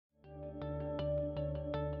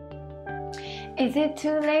Is it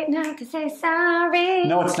too late now to say sorry?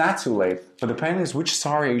 No, it's not too late. But the point is, which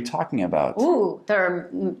sorry are you talking about? Ooh, there are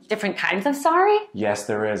different kinds of sorry? Yes,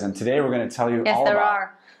 there is. And today we're going to tell you Yes, all there about...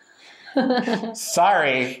 are.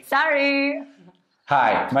 Sorry. Sorry.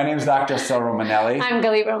 Hi, my name is Dr. Assael Romanelli. I'm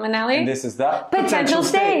Galit Romanelli. And this is the Potential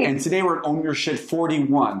State. And today we're at Own Your Shit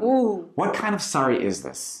 41. Ooh. What kind of sorry is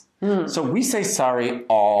this? So we say sorry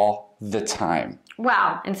all the time.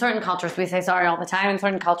 Wow. In certain cultures, we say sorry all the time. In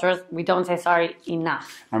certain cultures, we don't say sorry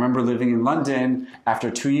enough. I remember living in London.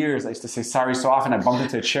 After 2 years, I used to say sorry so often. I bumped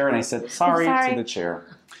into a chair and I said sorry, to the chair.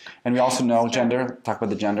 And we also know gender. Talk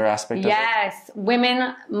about the gender aspect of it. Yes.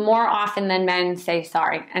 Women more often than men say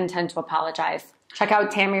sorry and tend to apologize. Check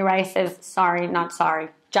out Tammy Rice's Sorry, Not Sorry.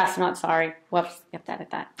 Just Not Sorry. Whoops. You have to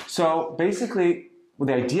edit that. So basically, well,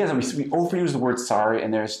 the idea is that we overuse the word sorry,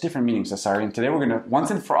 and there's different meanings of sorry. And today we're going to,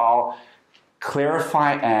 once and for all,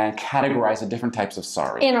 clarify and categorize the different types of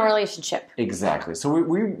sorry. In a relationship. Exactly. So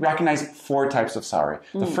we recognize 4 types of sorry.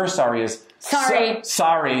 The first sorry is... Sorry.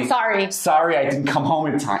 Sorry. Sorry. Sorry I didn't come home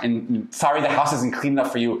in time. And sorry the house isn't clean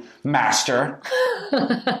enough for you, master.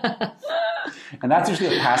 And that's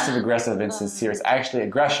usually a passive-aggressive insincere. It's actually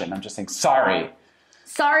aggression. I'm just saying sorry.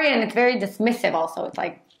 Sorry, and it's very dismissive also. It's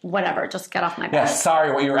like, whatever, just get off my back. Yeah,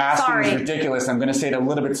 sorry, what you're asking is ridiculous. I'm going to say it a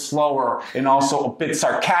little bit slower and also a bit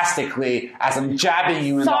sarcastically as I'm jabbing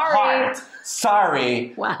you in the heart.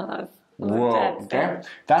 Sorry. Wow. Whoa, okay?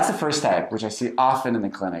 That's the first type, which I see often in the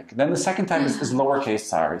clinic. Then the second type is lowercase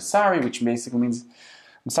sorry. Sorry, which basically means,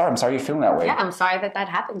 I'm sorry you're feeling that way. Yeah, I'm sorry that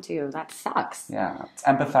happened to you. That sucks. Yeah, it's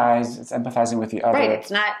empathizing with the other. Right,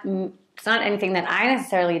 it's not anything that I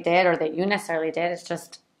necessarily did or that you necessarily did. It's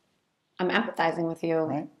just, I'm empathizing with you.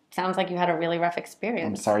 Right. Sounds like you had a really rough experience.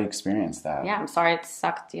 I'm sorry you experienced that. Yeah, I'm sorry it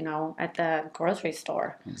sucked, at the grocery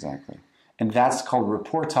store. Exactly. And that's called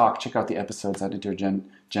rapport talk. Check out the episodes on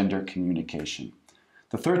intergender communication.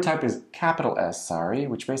 The third type is capital S, sorry,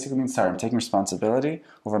 which basically means sorry, I'm taking responsibility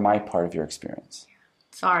over my part of your experience.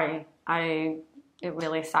 Sorry, it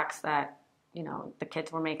really sucks that, the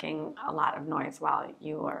kids were making a lot of noise while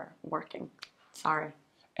you were working. Sorry.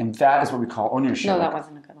 And that is what we call own your shit. No, that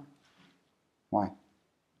wasn't a good one. Why?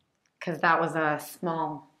 Because that was a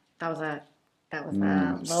low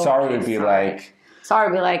sorry would be like... Sorry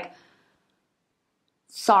would be like,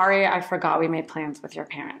 sorry, I forgot we made plans with your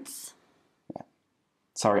parents. Yeah.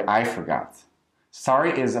 Sorry, I forgot.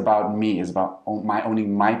 Sorry is about me, is about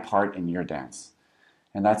owning my part in your dance.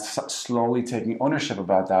 And that's slowly taking ownership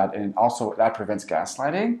about that. And also that prevents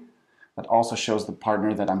gaslighting. That also shows the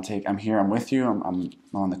partner that I'm here, I'm with you, I'm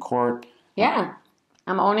on the court. Yeah.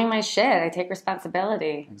 I'm owning my shit. I take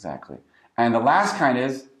responsibility. Exactly. And the last kind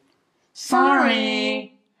is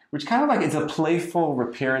sorry. Which kind of like it's a playful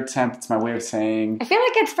repair attempt. It's my way of saying... I feel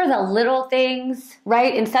like it's for the little things,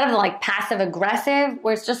 right? Instead of the like passive aggressive,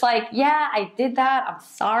 where it's just like, yeah, I did that. I'm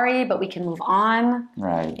sorry, but we can move on.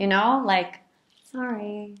 Right. Like,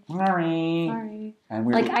 sorry. Sorry.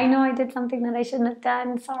 And I know I did something that I shouldn't have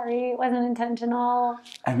done. Sorry, it wasn't intentional.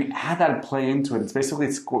 And we add that play into it.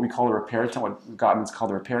 It's what we call a repair attempt, what Gottman's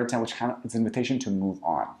called a repair attempt, which kind of is an invitation to move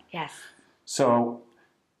on. Yes. So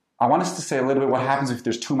I want us to say a little bit what happens if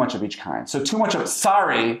there's too much of each kind. So too much of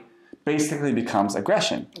sorry basically becomes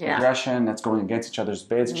aggression. Yeah. Aggression that's going against each other's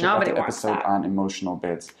bids. Check out the episode on emotional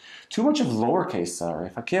bids. Too much of lowercase sorry.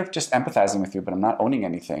 If I keep just empathizing with you, but I'm not owning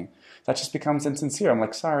anything, that just becomes insincere. I'm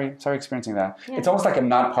like, sorry experiencing that. Yeah. It's almost like I'm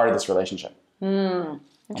not part of this relationship.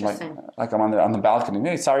 Interesting. I'm on the balcony.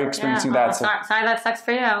 Hey, sorry experiencing that. Sorry that sucks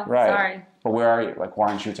for you. Right. Sorry. But where are you? Like, why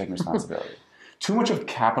aren't you taking responsibility? Too much of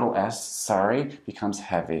capital S, sorry, becomes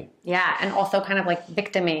heavy. Yeah, and also kind of like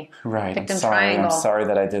victim-y. Right. Victim I'm sorry. triangle. I'm sorry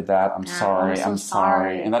that I did that. I'm sorry. I'm so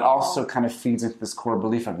sorry. And that also kind of feeds into this core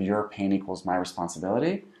belief of your pain equals my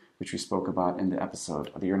responsibility, which we spoke about in the episode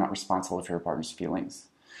of you're not responsible for your partner's feelings.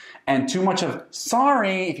 And too much of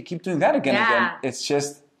sorry, if you keep doing that again, it's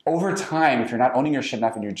just over time, if you're not owning your shit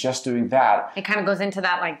enough and you're just doing that. It kind of goes into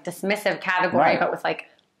that like dismissive category, but with like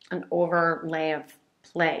an overlay of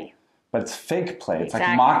play. But it's fake play. It's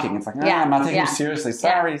like mocking. It's like, I'm not taking you seriously.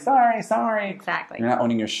 Sorry. Exactly. You're not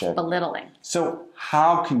owning your shit. Belittling. So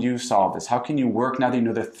how can you solve this? How can you work, now that you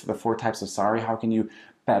know the 4 types of sorry, how can you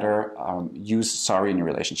better use sorry in your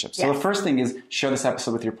relationship? So the first thing is share this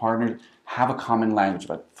episode with your partner. Have a common language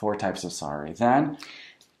about 4 types of sorry. Then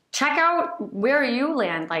check out where you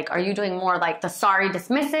land. Like, are you doing more like the sorry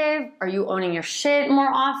dismissive? Are you owning your shit more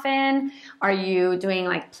often? Are you doing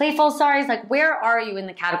like playful sorries? Like, where are you in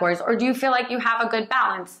the categories? Or do you feel like you have a good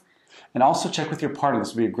balance? And also check with your partner.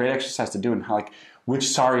 This would be a great exercise to do. And how, like, which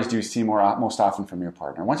sorries do you see most often from your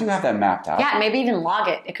partner? Once you have that mapped out. Yeah, maybe even log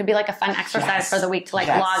it. It could be like a fun exercise for the week to like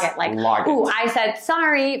Yes. log it. Like, Log it. ooh, I said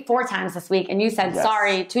sorry 4 times this week, and you said Yes.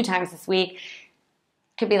 sorry 2 times this week.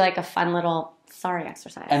 Could be like a fun little sorry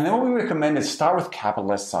exercise. And then what we recommend is start with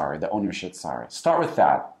capital S sorry, the own your shit sorry. Start with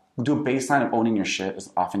that. Do a baseline of owning your shit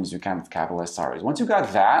as often as you can with capital S sorry. Once you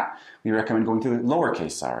got that, we recommend going to the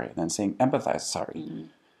lowercase sorry, then saying empathize sorry. Mm-hmm.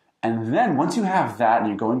 And then once you have that and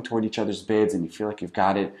you're going toward each other's bids and you feel like you've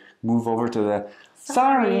got it, move over to the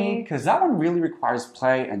sorry, because that one really requires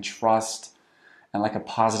play and trust and like a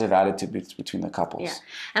positive attitude between the couples. Yeah.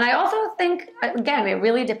 And I also think, again, it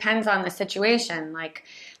really depends on the situation. Like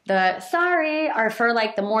the sorry are for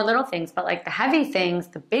like the more little things, but like the heavy things,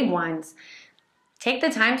 the big ones, take the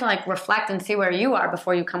time to like reflect and see where you are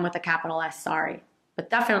before you come with a capital S sorry.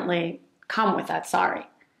 But definitely come with that sorry.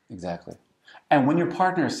 Exactly. And when your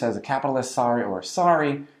partner says a capital S sorry or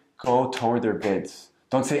sorry, go toward their bids.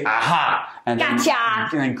 Don't say, aha, and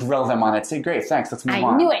then grill them on it. Say, great, thanks, let's move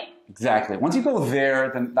on. I knew it. Exactly. Once you go there,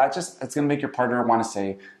 then it's going to make your partner want to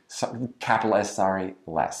say capital S sorry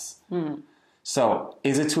less. So,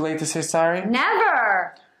 is it too late to say sorry?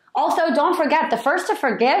 Never. Also, don't forget, the first to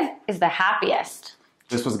forgive is the happiest.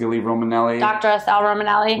 This was Galit Romanelli. Dr. Assael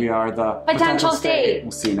Romanelli. We are the Potential State.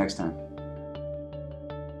 We'll see you next time.